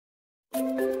It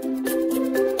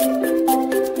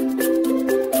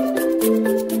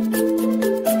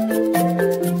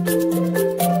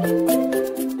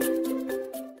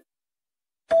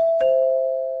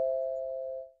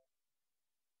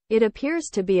appears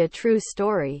to be a true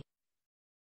story.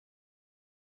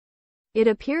 It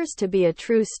appears to be a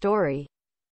true story.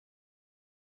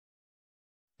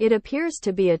 It appears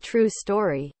to be a true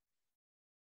story.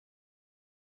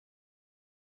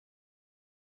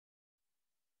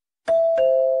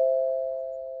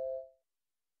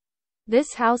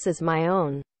 This house is my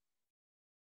own.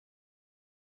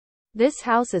 This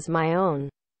house is my own.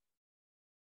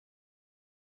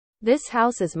 This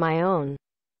house is my own.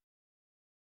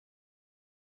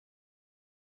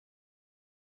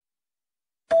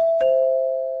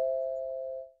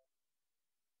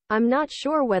 I'm not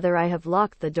sure whether I have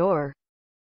locked the door.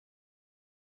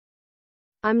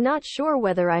 I'm not sure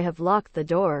whether I have locked the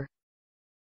door.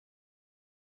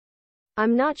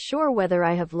 I'm not sure whether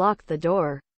I have locked the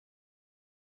door.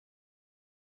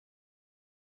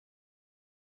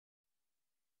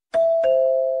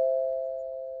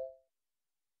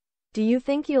 Do you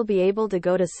think you'll be able to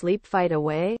go to sleep right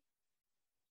away?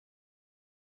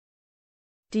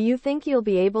 Do you think you'll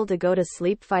be able to go to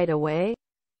sleep right away?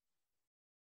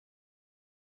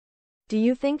 Do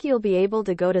you think you'll be able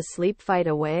to go to sleep right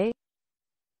away?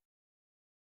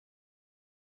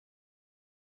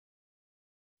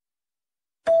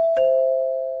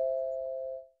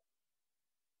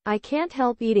 I can't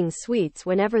help eating sweets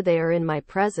whenever they are in my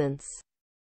presence.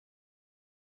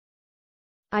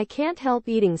 I can't help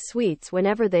eating sweets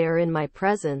whenever they are in my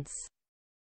presence.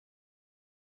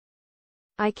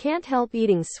 I can't help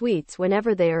eating sweets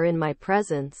whenever they are in my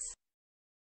presence.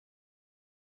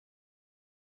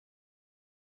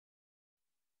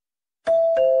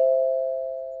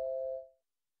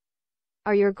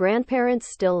 Are your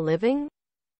grandparents still living?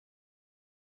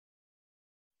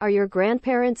 Are your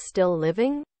grandparents still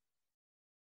living?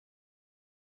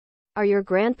 Are your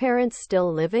grandparents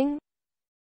still living?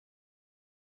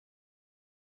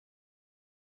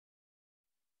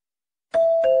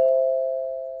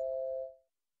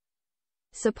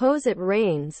 Suppose it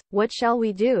rains, what shall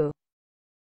we do?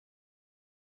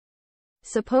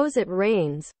 Suppose it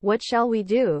rains, what shall we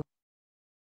do?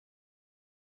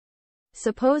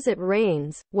 Suppose it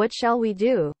rains, what shall we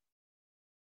do?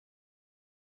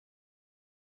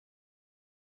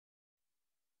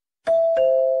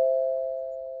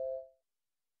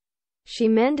 She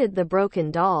mended the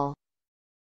broken doll.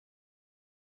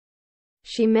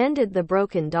 She mended the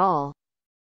broken doll.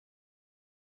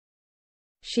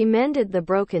 She mended the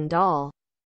broken doll.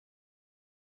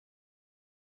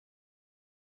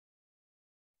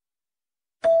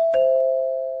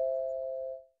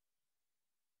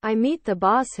 I meet the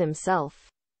boss himself.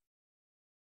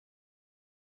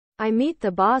 I meet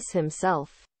the boss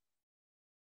himself.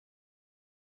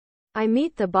 I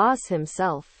meet the boss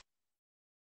himself.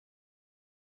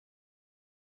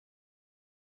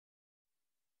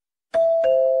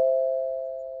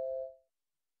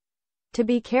 To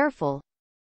be careful.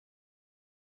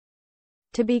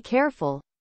 To be careful.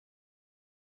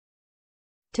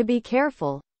 To be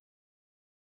careful.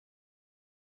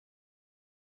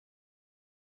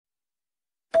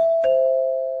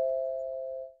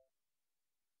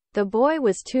 The boy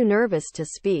was too nervous to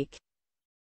speak.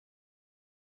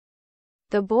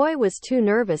 The boy was too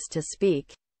nervous to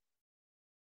speak.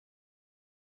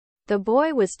 The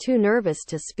boy was too nervous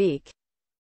to speak.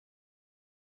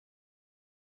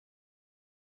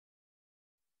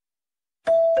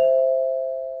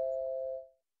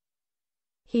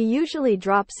 He usually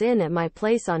drops in at my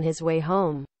place on his way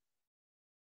home.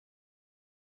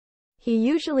 He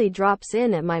usually drops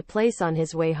in at my place on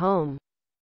his way home.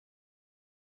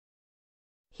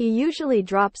 He usually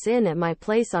drops in at my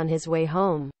place on his way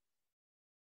home.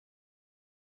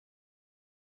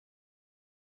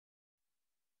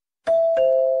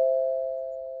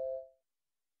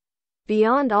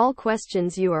 Beyond all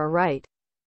questions, you are right.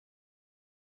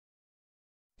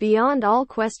 Beyond all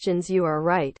questions, you are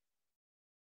right.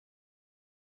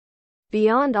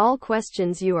 Beyond all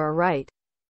questions, you are right.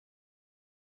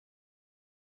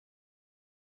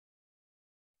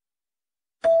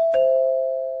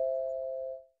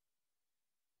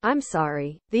 I'm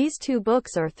sorry, these 2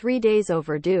 books are 3 days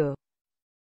overdue.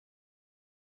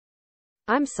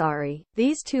 I'm sorry,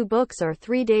 these 2 books are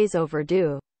 3 days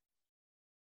overdue.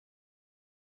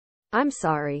 I'm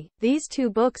sorry, these 2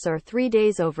 books are 3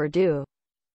 days overdue.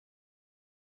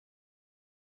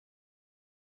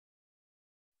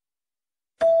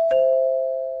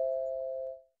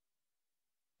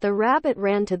 The rabbit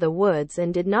ran to the woods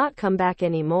and did not come back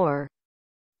anymore.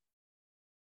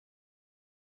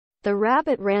 The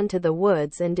rabbit ran to the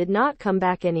woods and did not come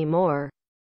back anymore.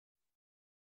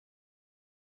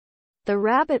 The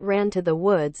rabbit ran to the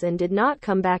woods and did not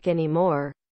come back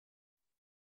anymore.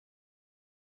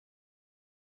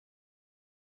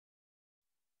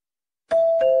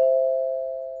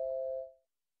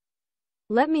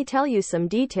 Let me tell you some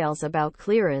details about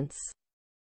clearance.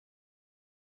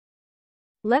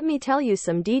 Let me tell you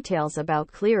some details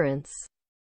about clearance.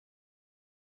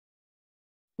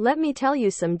 Let me tell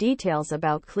you some details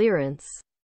about clearance.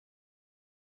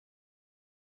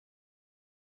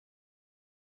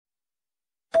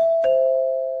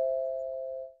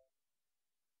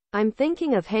 I'm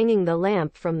thinking of hanging the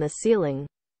lamp from the ceiling.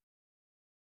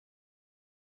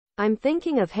 I'm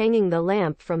thinking of hanging the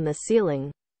lamp from the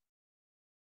ceiling.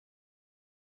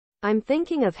 I'm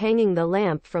thinking of hanging the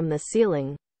lamp from the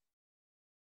ceiling.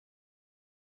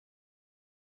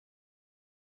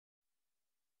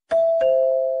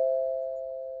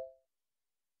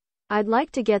 I'd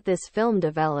like to get this film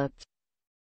developed.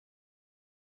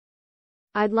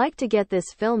 I'd like to get this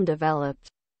film developed.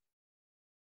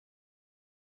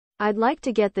 I'd like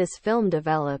to get this film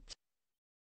developed.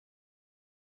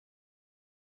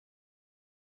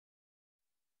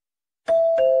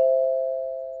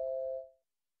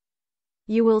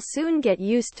 You will soon get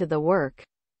used to the work.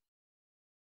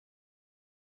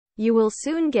 You will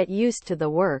soon get used to the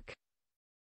work.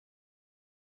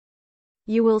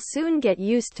 You will soon get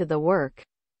used to the work.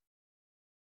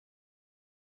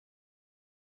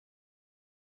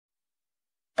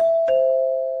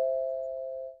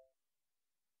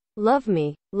 Love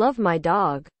me, love my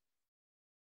dog.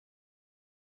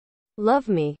 Love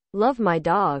me, love my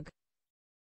dog.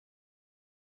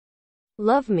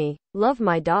 Love me, love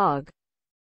my dog.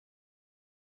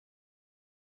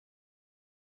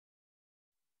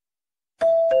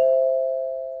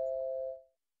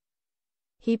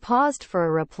 He paused for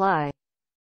a reply.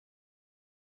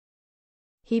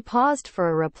 He paused for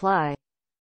a reply.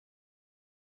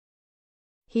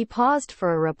 He paused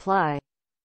for a reply.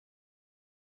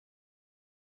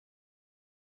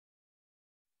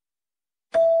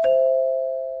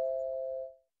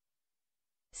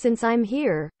 Since I'm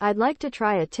here, I'd like to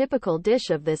try a typical dish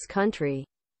of this country.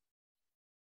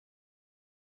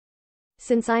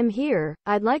 Since I'm here,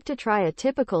 I'd like to try a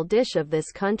typical dish of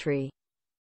this country.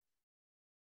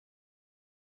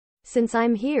 Since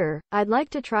I'm here, I'd like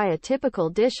to try a typical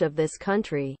dish of this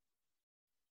country.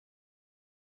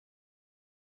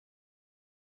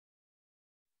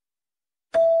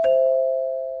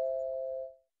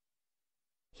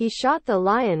 He shot the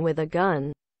lion with a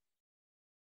gun.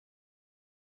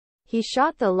 He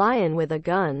shot the lion with a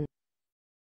gun.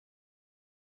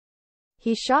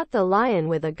 He shot the lion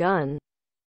with a gun.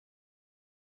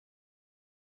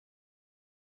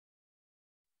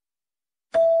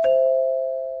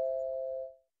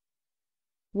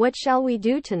 What shall we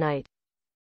do tonight?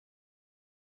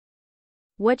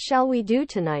 What shall we do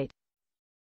tonight?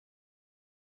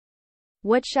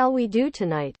 What shall we do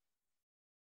tonight?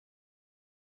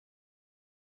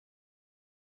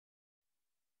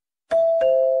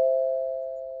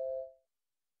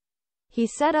 He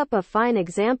set up a fine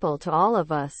example to all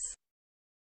of us.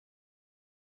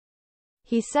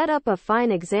 He set up a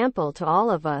fine example to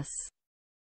all of us.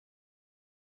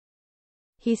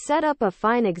 He set up a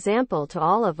fine example to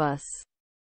all of us.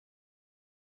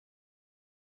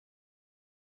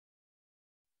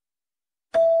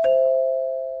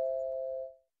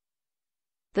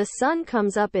 The sun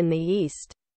comes up in the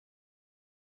east.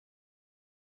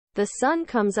 The sun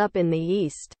comes up in the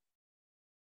east.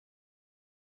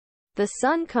 The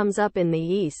sun comes up in the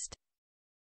east.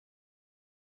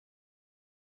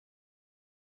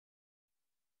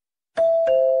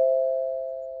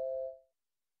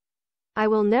 I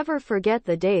will never forget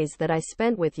the days that I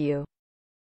spent with you.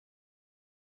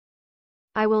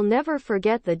 I will never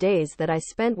forget the days that I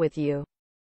spent with you.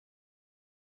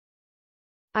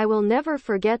 I will never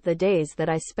forget the days that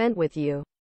I spent with you.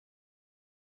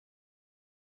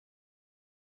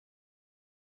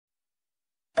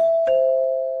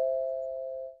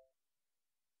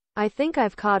 I think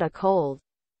I've caught a cold.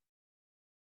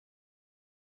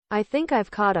 I think I've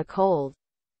caught a cold.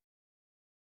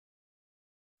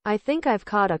 I think I've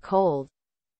caught a cold.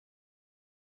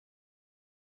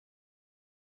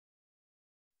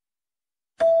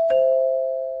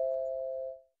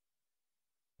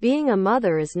 Being a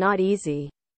mother is not easy.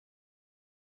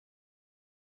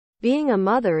 Being a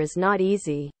mother is not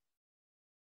easy.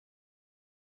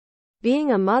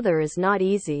 Being a mother is not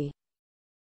easy.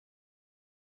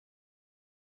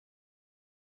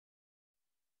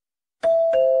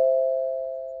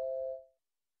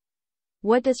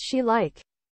 What does she like?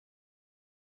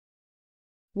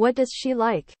 What does she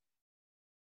like?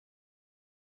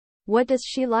 What does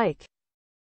she like?